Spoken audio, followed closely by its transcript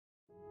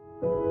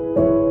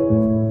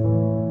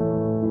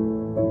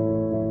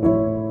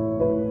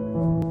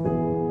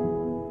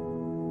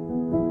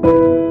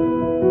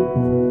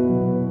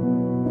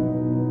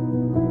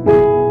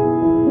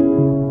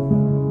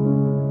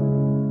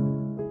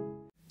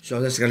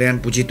Saudara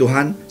sekalian, puji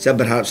Tuhan, saya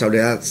berharap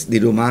saudara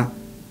di rumah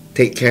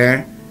take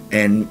care,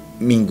 and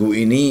minggu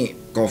ini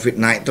COVID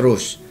naik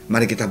terus.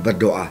 Mari kita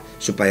berdoa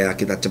supaya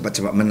kita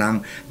cepat-cepat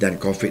menang dan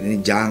COVID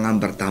ini jangan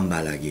bertambah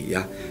lagi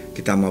ya.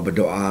 Kita mau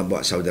berdoa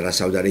buat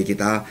saudara-saudari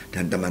kita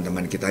dan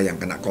teman-teman kita yang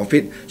kena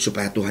COVID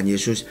supaya Tuhan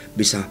Yesus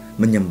bisa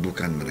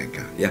menyembuhkan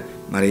mereka ya.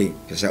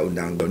 Mari saya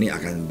undang Doni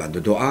akan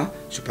bantu doa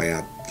supaya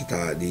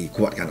kita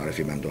dikuatkan oleh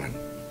firman Tuhan.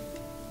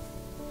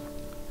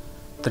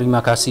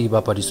 Terima kasih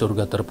Bapa di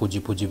surga,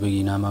 terpuji-puji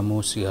bagi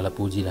namamu, segala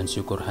puji dan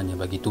syukur hanya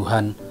bagi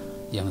Tuhan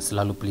yang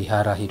selalu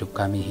pelihara hidup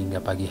kami hingga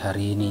pagi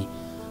hari ini.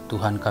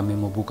 Tuhan, kami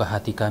mau buka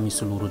hati kami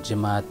seluruh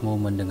jemaat-Mu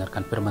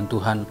mendengarkan firman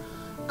Tuhan,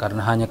 karena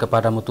hanya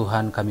kepadamu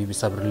Tuhan kami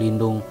bisa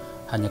berlindung,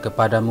 hanya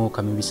kepadamu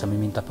kami bisa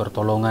meminta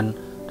pertolongan,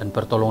 dan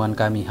pertolongan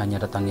kami hanya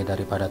datangnya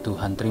daripada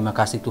Tuhan. Terima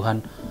kasih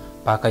Tuhan,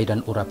 pakai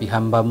dan urapi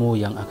hamba-Mu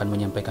yang akan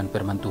menyampaikan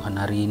firman Tuhan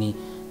hari ini,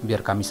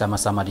 biar kami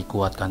sama-sama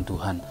dikuatkan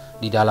Tuhan.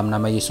 Di dalam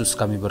nama Yesus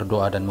kami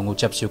berdoa dan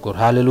mengucap syukur.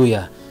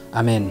 Haleluya.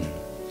 Amin.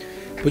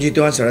 Puji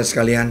Tuhan saudara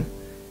sekalian.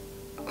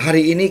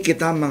 Hari ini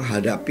kita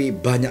menghadapi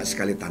banyak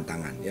sekali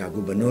tantangan. Ya,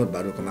 gubernur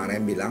baru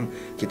kemarin bilang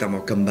kita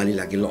mau kembali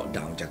lagi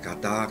lockdown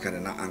Jakarta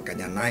karena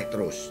angkanya naik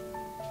terus.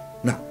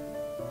 Nah,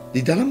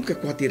 di dalam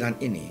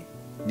kekhawatiran ini,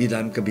 di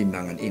dalam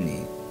kebimbangan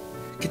ini,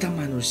 kita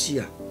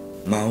manusia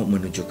mau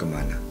menuju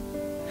kemana?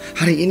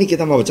 Hari ini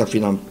kita mau baca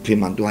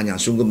firman Tuhan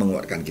yang sungguh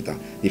menguatkan kita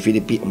di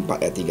Filipi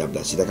 4 ayat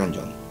 13. Silakan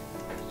John.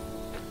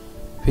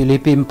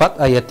 Filipi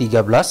 4 ayat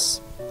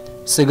 13.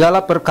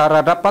 Segala perkara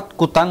dapat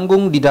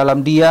kutanggung di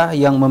dalam Dia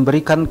yang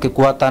memberikan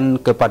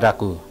kekuatan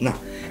kepadaku. Nah,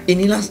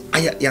 inilah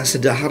ayat yang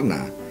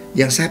sederhana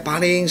yang saya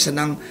paling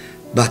senang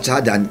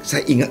baca dan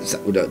saya ingat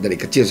udah dari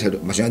kecil,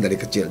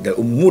 dari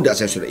muda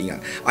saya sudah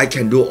ingat. I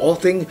can do all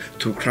things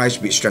through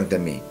Christ which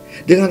strengthen me.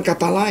 Dengan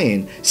kata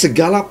lain,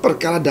 segala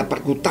perkara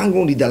dapat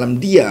kutanggung di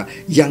dalam Dia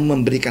yang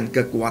memberikan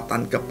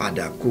kekuatan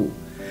kepadaku.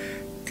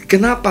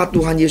 Kenapa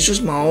Tuhan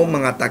Yesus mau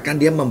mengatakan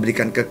Dia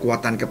memberikan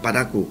kekuatan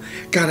kepadaku?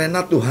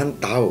 Karena Tuhan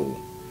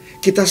tahu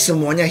kita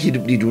semuanya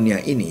hidup di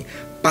dunia ini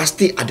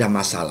pasti ada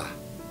masalah.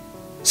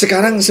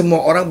 Sekarang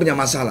semua orang punya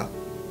masalah.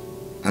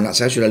 Anak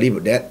saya sudah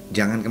libur, Dad,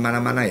 jangan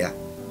kemana-mana ya.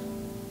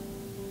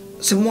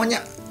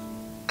 Semuanya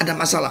ada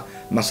masalah.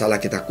 Masalah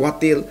kita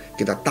khawatir,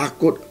 kita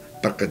takut,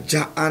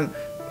 pekerjaan,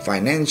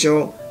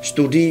 financial,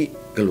 studi,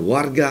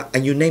 keluarga,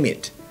 and you name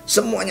it.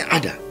 Semuanya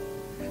ada.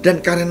 Dan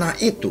karena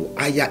itu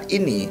ayat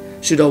ini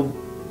sudah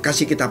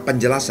kasih kita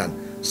penjelasan.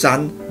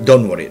 Son,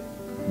 don't worry.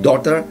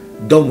 Daughter,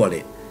 don't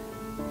worry.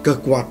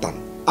 Kekuatan.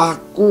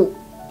 Aku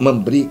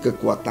memberi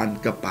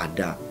kekuatan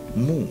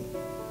kepadamu.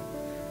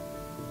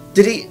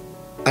 Jadi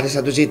ada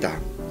satu cerita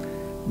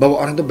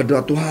bahwa orang itu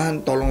berdoa,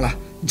 Tuhan tolonglah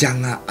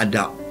jangan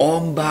ada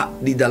ombak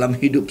di dalam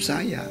hidup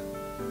saya.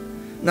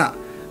 Nah,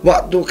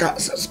 waktu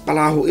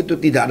perahu itu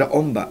tidak ada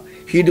ombak,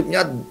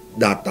 hidupnya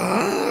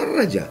datar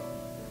aja.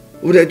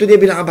 Udah itu dia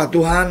bilang apa?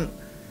 Tuhan,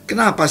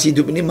 kenapa sih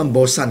hidup ini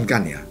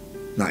membosankan ya?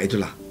 Nah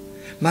itulah,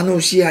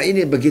 manusia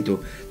ini begitu.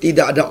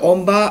 Tidak ada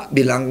ombak,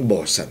 bilang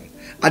bosan.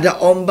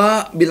 Ada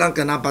ombak, bilang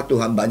kenapa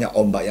Tuhan banyak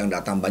ombak yang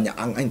datang, banyak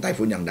angin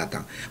typhoon yang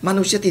datang.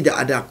 Manusia tidak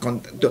ada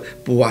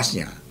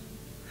puasnya.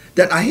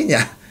 Dan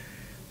akhirnya,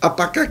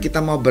 apakah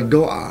kita mau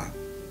berdoa,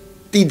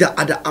 tidak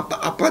ada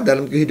apa-apa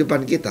dalam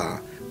kehidupan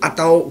kita,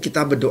 atau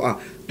kita berdoa,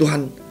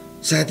 Tuhan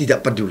saya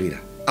tidak peduli lah.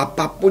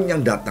 Apapun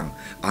yang datang,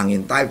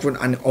 angin typhoon,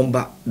 angin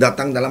ombak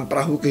datang dalam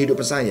perahu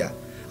kehidupan saya,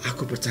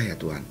 aku percaya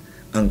Tuhan,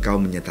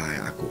 Engkau menyertai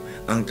aku,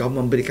 Engkau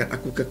memberikan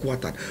aku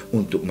kekuatan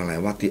untuk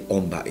melewati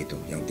ombak itu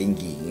yang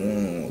tinggi.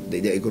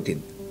 Dia ikutin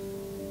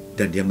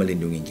dan Dia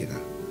melindungi kita.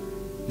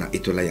 Nah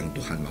itulah yang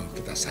Tuhan mau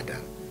kita sadar.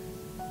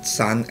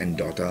 Son and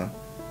daughter,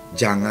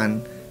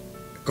 jangan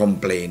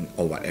complain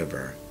or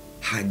whatever.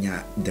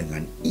 Hanya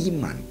dengan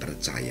iman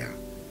percaya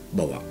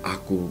bahwa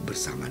aku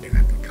bersama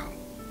dengan engkau.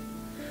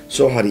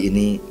 So hari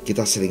ini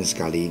kita sering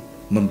sekali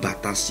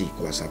membatasi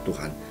kuasa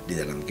Tuhan di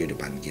dalam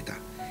kehidupan kita.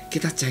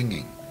 Kita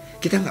cengeng,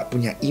 kita nggak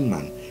punya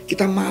iman,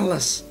 kita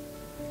malas.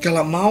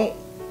 Kalau mau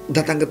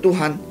datang ke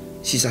Tuhan,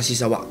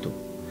 sisa-sisa waktu.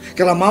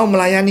 Kalau mau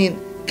melayani,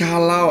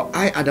 kalau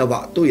ada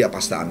waktu ya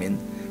Pastor Amin.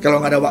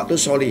 Kalau nggak ada waktu,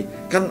 sorry,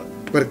 kan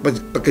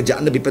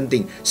pekerjaan lebih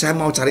penting. Saya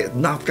mau cari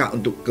nafkah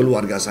untuk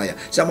keluarga saya.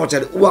 Saya mau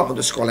cari uang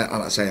untuk sekolah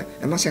anak saya.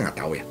 Emang saya nggak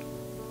tahu ya?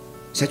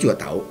 Saya juga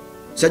tahu.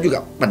 Saya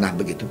juga pernah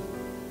begitu.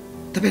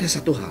 Tapi ada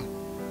satu hal,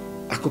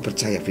 aku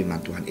percaya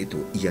firman Tuhan itu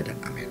iya dan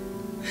amin.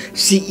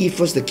 Seek ye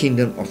first the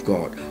kingdom of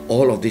God,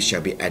 all of this shall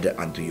be added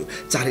unto you.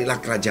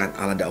 Carilah kerajaan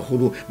Allah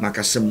dahulu,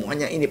 maka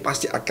semuanya ini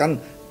pasti akan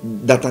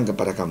datang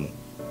kepada kamu.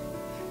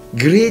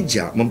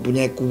 Gereja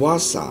mempunyai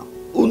kuasa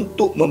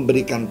untuk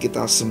memberikan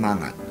kita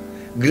semangat.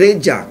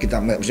 Gereja kita,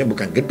 maksudnya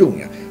bukan gedung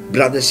ya,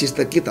 brother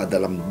sister kita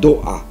dalam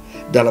doa,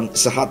 dalam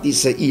sehati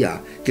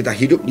seia, kita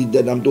hidup di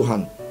dalam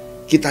Tuhan.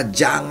 Kita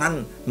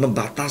jangan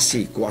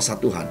membatasi kuasa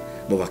Tuhan,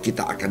 bahwa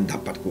kita akan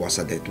dapat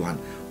kuasa dari Tuhan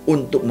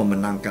untuk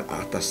memenangkan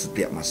atas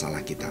setiap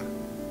masalah kita.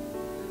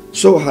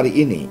 So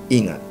hari ini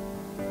ingat,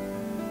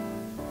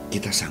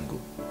 kita sanggup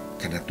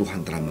karena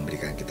Tuhan telah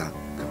memberikan kita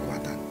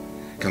kekuatan.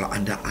 Kalau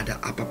Anda ada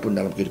apapun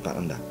dalam kehidupan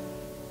Anda,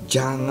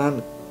 Jangan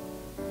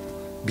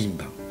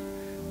bimbang.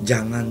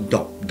 Jangan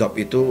dop. Dop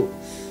itu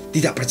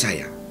tidak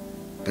percaya.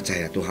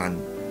 Percaya, Tuhan,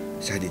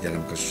 saya di dalam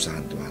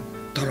kesusahan, Tuhan.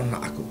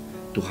 Tolonglah aku.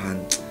 Tuhan,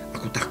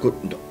 aku takut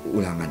untuk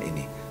ulangan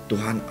ini.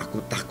 Tuhan,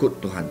 aku takut,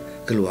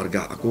 Tuhan,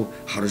 keluarga aku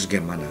harus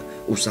gimana.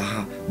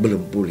 Usaha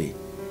belum pulih.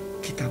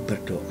 Kita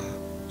berdoa.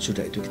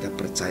 Sudah itu kita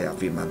percaya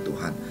firman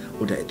Tuhan.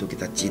 Udah itu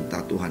kita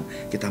cinta Tuhan.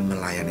 Kita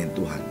melayani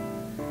Tuhan.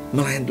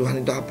 Melayani Tuhan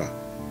itu apa?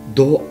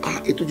 Doa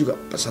itu juga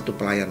satu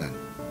pelayanan.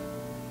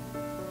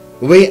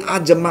 WA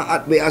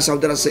jemaat, WA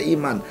saudara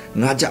seiman,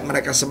 ngajak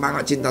mereka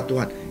semangat cinta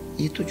Tuhan,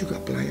 itu juga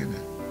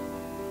pelayanan.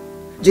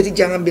 Jadi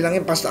jangan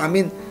bilangin Pastor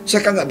Amin, saya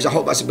kan gak bisa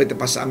khotbah seperti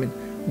Pastor Amin.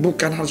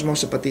 Bukan harus mau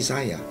seperti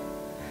saya.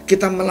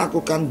 Kita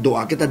melakukan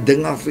doa, kita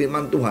dengar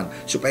firman Tuhan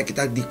supaya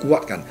kita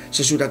dikuatkan.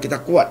 Sesudah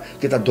kita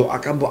kuat, kita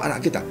doakan buat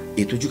anak kita.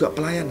 Itu juga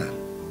pelayanan.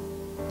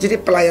 Jadi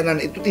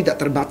pelayanan itu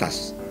tidak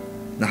terbatas.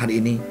 Nah,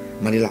 hari ini,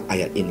 marilah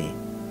ayat ini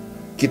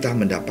kita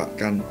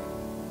mendapatkan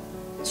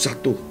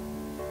satu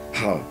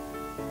hal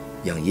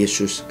yang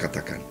Yesus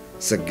katakan.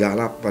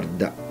 Segala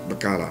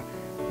perkara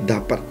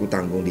dapat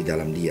kutanggung di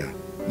dalam Dia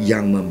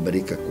yang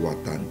memberi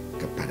kekuatan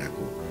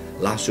kepadaku.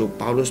 Lalu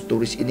Paulus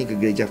tulis ini ke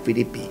gereja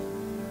Filipi.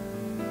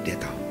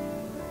 Dia tahu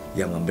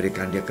yang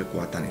memberikan dia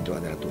kekuatan itu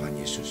adalah Tuhan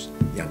Yesus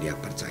yang dia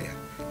percaya.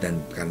 Dan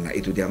karena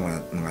itu dia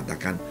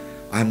mengatakan,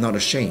 I'm not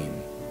ashamed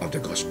of the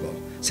gospel.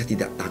 Saya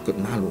tidak takut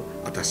malu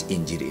atas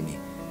Injil ini.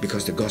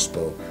 Because the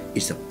gospel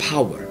is the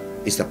power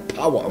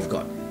of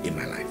God in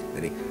my life.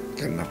 Jadi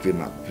karena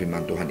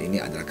firman Tuhan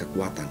ini adalah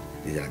kekuatan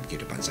di dalam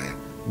kehidupan saya.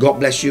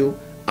 God bless you.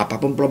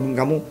 Apapun problem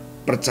kamu,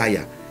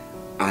 percaya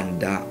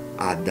Anda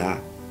ada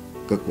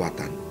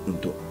kekuatan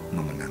untuk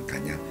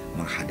memenangkannya,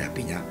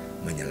 menghadapinya,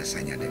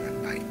 menyelesaikannya dengan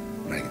baik.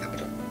 Mari kita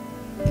berdoa.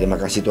 Terima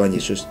kasih Tuhan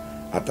Yesus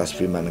atas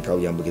firman Engkau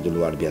yang begitu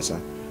luar biasa.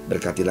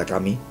 Berkatilah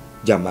kami,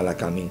 jamahlah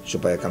kami,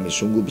 supaya kami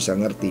sungguh bisa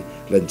ngerti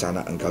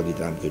rencana Engkau di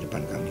dalam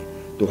kehidupan kami.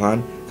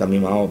 Tuhan,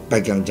 kami mau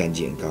pegang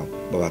janji Engkau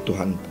bahwa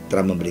Tuhan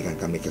telah memberikan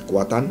kami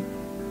kekuatan,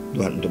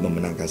 Tuhan, untuk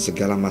memenangkan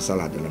segala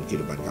masalah dalam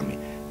kehidupan kami.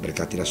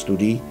 Berkatilah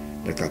studi,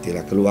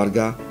 berkatilah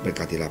keluarga,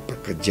 berkatilah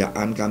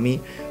pekerjaan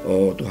kami.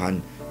 Oh Tuhan,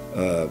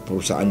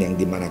 perusahaan yang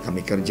dimana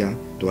kami kerja,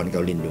 Tuhan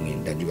Kau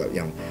lindungi. Dan juga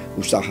yang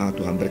usaha,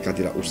 Tuhan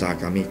berkatilah usaha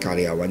kami,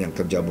 karyawan yang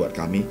kerja buat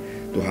kami.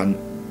 Tuhan,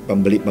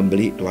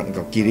 pembeli-pembeli Tuhan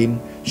Engkau kirim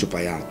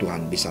supaya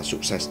Tuhan bisa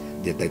sukses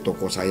dari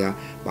toko saya,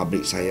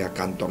 pabrik saya,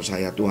 kantor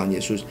saya. Tuhan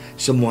Yesus,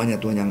 semuanya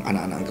Tuhan yang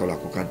anak-anak Engkau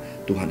lakukan,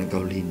 Tuhan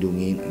Engkau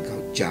lindungi,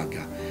 Engkau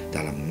jaga.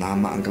 Dalam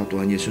nama Engkau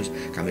Tuhan Yesus,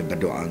 kami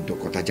berdoa untuk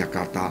kota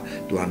Jakarta.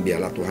 Tuhan,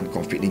 biarlah Tuhan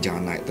COVID ini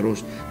jangan naik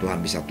terus, Tuhan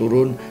bisa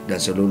turun, dan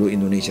seluruh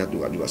Indonesia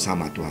juga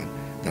sama Tuhan.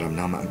 Dalam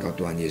nama Engkau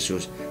Tuhan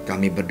Yesus,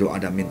 kami berdoa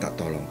dan minta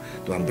tolong.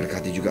 Tuhan,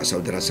 berkati juga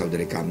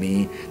saudara-saudari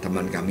kami,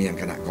 teman kami yang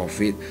kena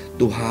COVID.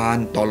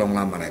 Tuhan,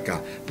 tolonglah mereka,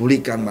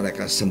 pulihkan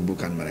mereka,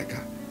 sembuhkan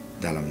mereka.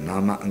 Dalam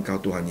nama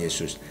Engkau Tuhan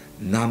Yesus,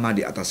 nama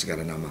di atas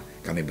segala nama,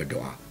 kami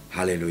berdoa.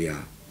 Haleluya.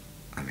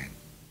 Amin.